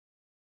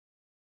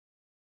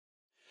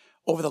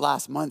Over the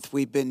last month,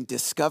 we've been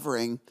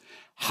discovering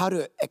how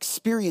to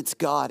experience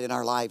God in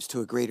our lives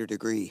to a greater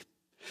degree.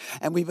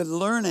 And we've been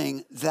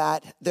learning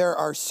that there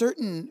are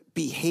certain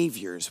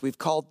behaviors, we've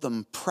called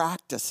them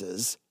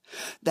practices,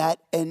 that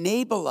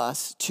enable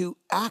us to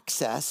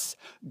access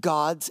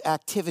God's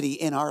activity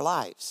in our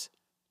lives,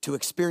 to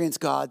experience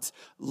God's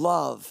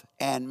love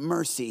and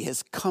mercy,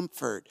 his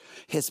comfort,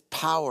 his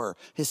power,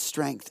 his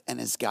strength, and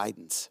his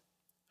guidance.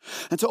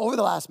 And so over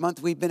the last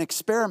month, we've been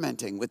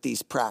experimenting with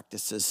these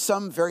practices,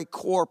 some very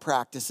core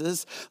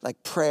practices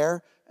like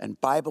prayer and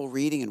Bible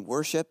reading and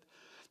worship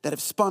that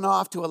have spun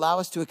off to allow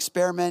us to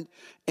experiment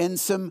in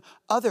some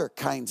other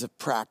kinds of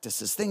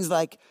practices, things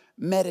like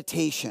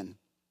meditation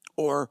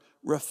or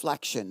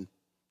reflection,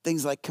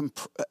 things like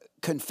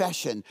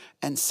confession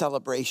and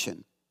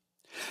celebration.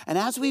 And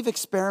as we've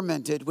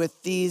experimented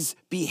with these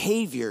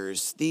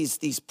behaviors,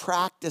 these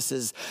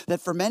practices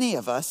that for many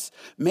of us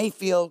may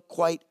feel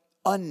quite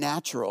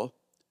unnatural,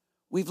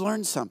 we've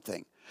learned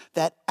something,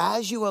 that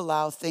as you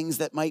allow things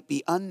that might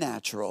be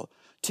unnatural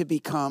to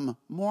become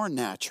more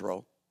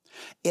natural,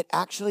 it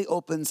actually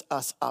opens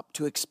us up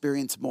to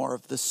experience more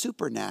of the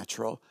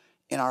supernatural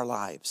in our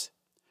lives.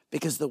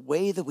 Because the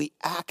way that we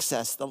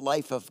access the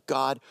life of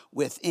God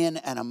within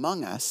and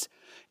among us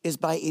is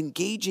by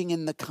engaging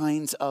in the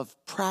kinds of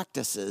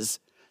practices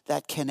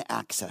that can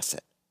access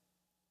it.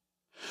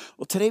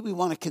 Well, today we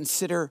want to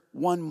consider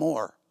one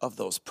more of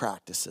those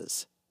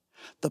practices.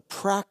 The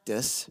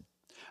practice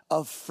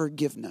of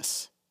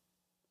forgiveness.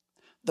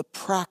 The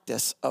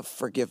practice of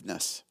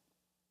forgiveness.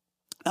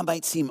 That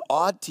might seem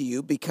odd to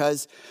you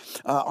because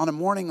on a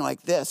morning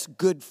like this,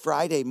 Good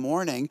Friday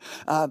morning,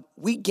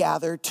 we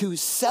gather to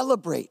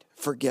celebrate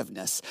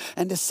forgiveness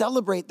and to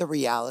celebrate the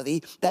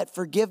reality that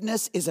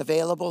forgiveness is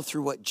available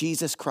through what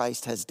Jesus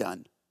Christ has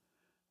done.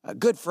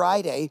 Good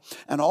Friday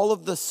and all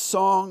of the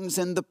songs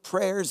and the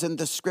prayers and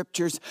the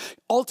scriptures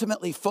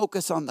ultimately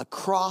focus on the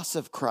cross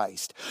of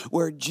Christ,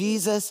 where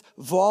Jesus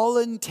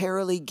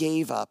voluntarily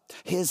gave up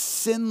his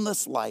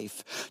sinless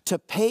life to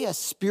pay a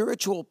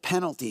spiritual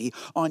penalty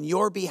on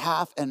your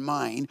behalf and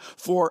mine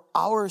for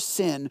our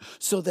sin,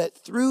 so that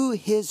through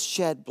his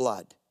shed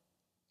blood,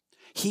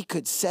 he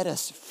could set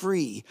us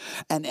free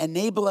and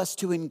enable us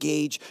to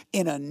engage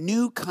in a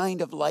new kind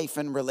of life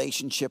and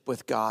relationship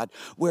with God,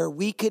 where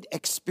we could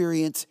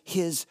experience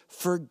his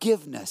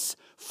forgiveness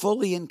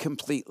fully and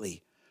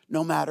completely,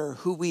 no matter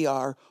who we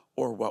are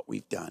or what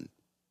we've done.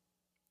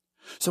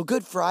 So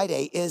Good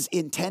Friday is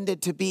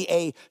intended to be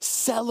a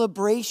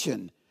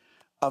celebration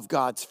of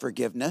God's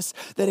forgiveness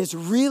that is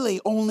really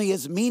only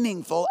as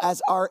meaningful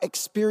as our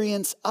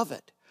experience of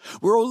it.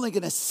 We're only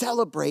going to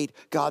celebrate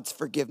God's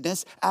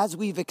forgiveness as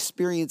we've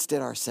experienced it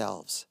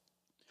ourselves.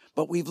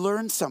 But we've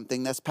learned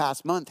something this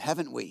past month,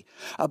 haven't we,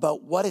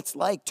 about what it's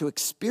like to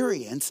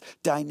experience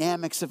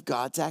dynamics of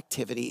God's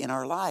activity in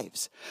our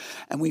lives.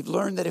 And we've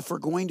learned that if we're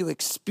going to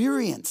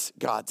experience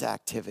God's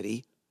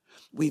activity,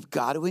 we've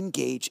got to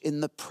engage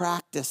in the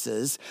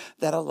practices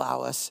that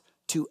allow us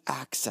to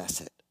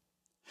access it.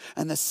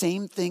 And the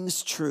same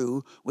thing's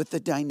true with the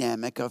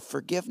dynamic of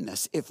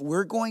forgiveness. If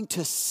we're going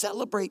to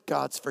celebrate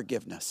God's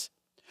forgiveness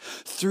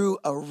through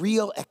a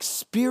real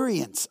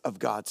experience of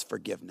God's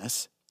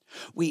forgiveness,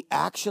 we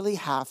actually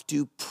have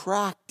to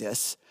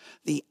practice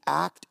the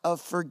act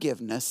of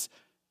forgiveness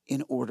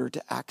in order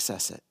to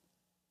access it.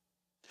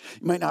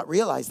 You might not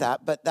realize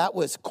that, but that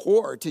was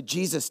core to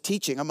Jesus'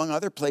 teaching, among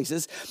other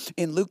places.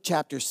 In Luke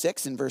chapter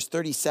 6 and verse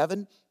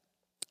 37,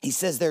 he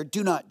says there,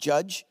 "Do not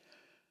judge,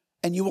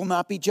 and you will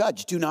not be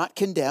judged. Do not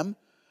condemn,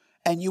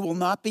 and you will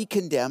not be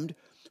condemned.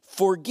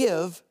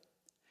 Forgive,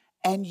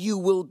 and you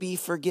will be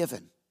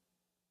forgiven."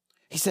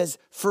 He says,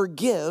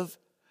 forgive,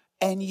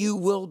 and you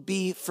will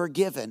be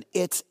forgiven.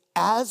 It's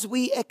as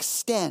we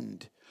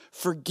extend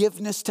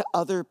forgiveness to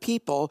other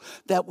people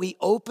that we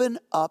open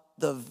up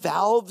the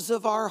valves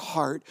of our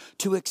heart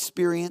to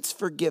experience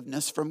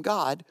forgiveness from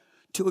God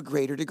to a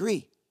greater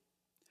degree.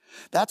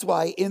 That's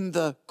why in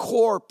the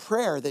core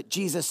prayer that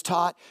Jesus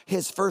taught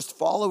his first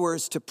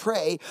followers to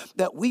pray,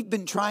 that we've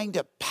been trying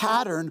to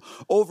pattern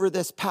over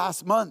this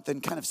past month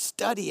and kind of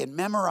study and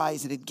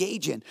memorize and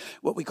engage in,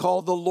 what we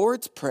call the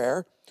Lord's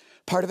Prayer.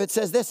 Part of it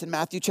says this in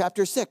Matthew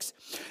chapter 6.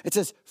 It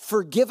says,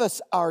 "Forgive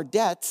us our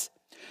debts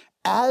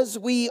as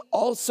we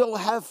also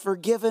have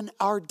forgiven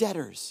our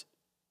debtors."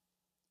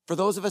 For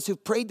those of us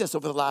who've prayed this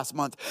over the last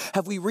month,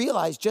 have we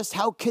realized just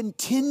how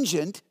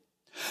contingent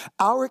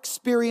our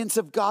experience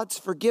of God's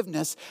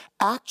forgiveness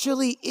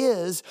actually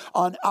is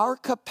on our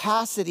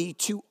capacity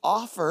to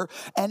offer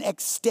and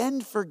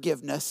extend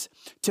forgiveness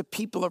to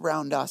people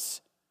around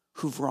us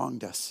who've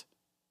wronged us?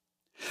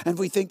 And if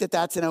we think that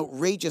that's an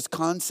outrageous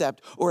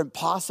concept or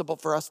impossible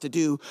for us to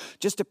do,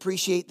 just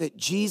appreciate that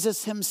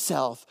Jesus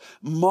himself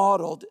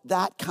modeled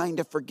that kind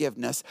of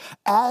forgiveness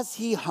as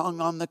he hung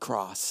on the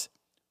cross,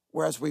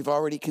 whereas we've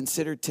already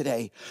considered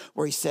today,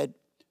 where he said,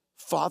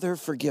 "Father,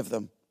 forgive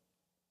them,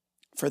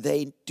 for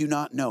they do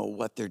not know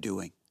what they're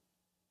doing."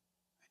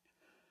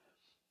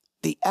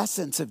 The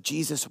essence of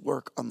Jesus'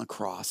 work on the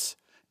cross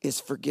is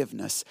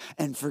forgiveness,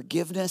 and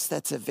forgiveness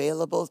that's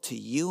available to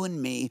you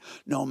and me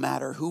no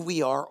matter who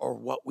we are or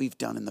what we've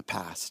done in the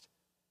past.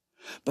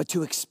 But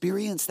to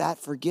experience that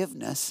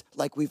forgiveness,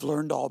 like we've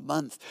learned all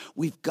month,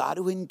 we've got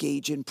to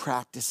engage in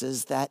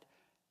practices that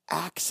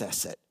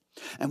access it.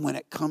 And when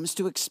it comes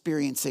to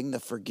experiencing the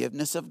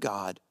forgiveness of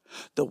God,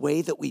 the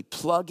way that we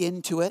plug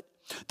into it,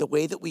 the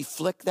way that we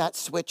flick that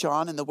switch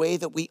on, and the way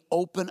that we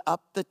open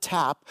up the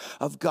tap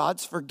of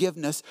God's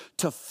forgiveness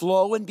to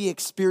flow and be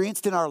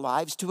experienced in our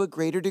lives to a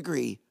greater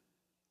degree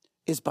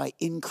is by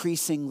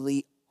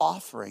increasingly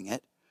offering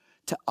it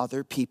to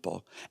other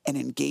people and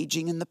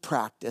engaging in the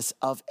practice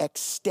of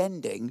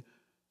extending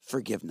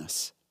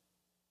forgiveness.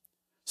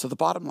 So the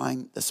bottom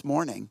line this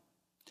morning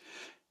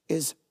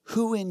is,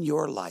 who in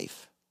your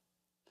life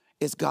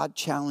is God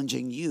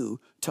challenging you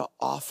to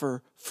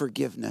offer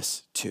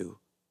forgiveness to?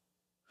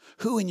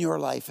 Who in your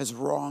life has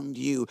wronged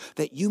you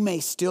that you may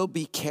still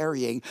be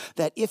carrying,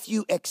 that if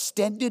you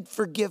extended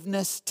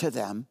forgiveness to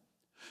them,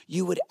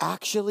 you would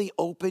actually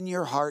open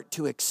your heart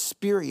to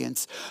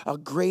experience a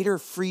greater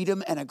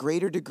freedom and a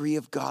greater degree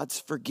of God's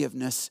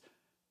forgiveness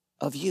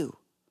of you?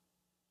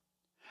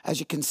 As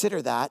you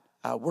consider that,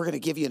 we're going to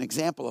give you an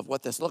example of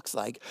what this looks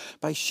like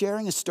by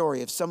sharing a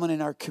story of someone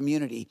in our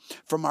community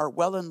from our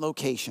Welland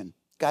location,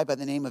 a guy by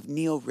the name of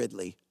Neil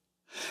Ridley.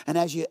 And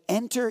as you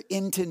enter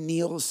into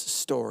Neil's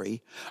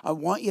story, I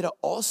want you to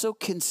also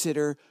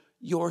consider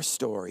your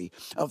story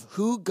of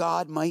who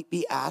God might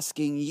be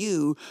asking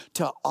you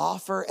to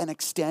offer and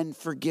extend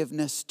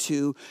forgiveness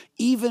to,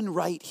 even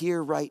right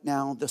here, right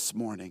now, this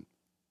morning.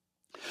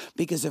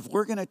 Because if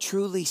we're going to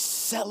truly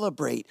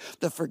celebrate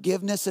the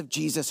forgiveness of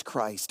Jesus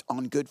Christ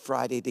on Good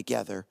Friday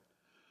together,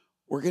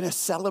 we're going to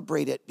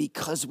celebrate it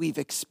because we've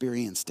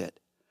experienced it.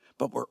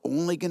 But we're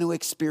only going to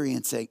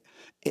experience it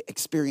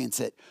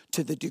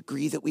to the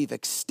degree that we've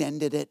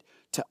extended it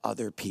to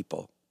other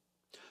people.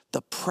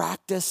 The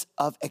practice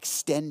of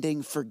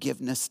extending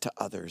forgiveness to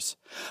others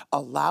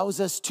allows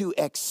us to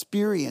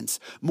experience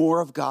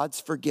more of God's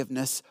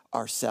forgiveness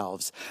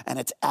ourselves. And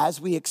it's as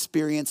we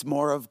experience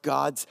more of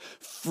God's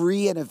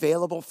free and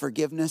available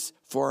forgiveness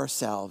for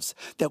ourselves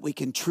that we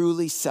can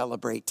truly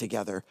celebrate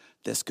together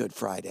this Good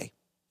Friday.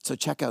 So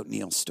check out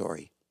Neil's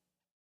story.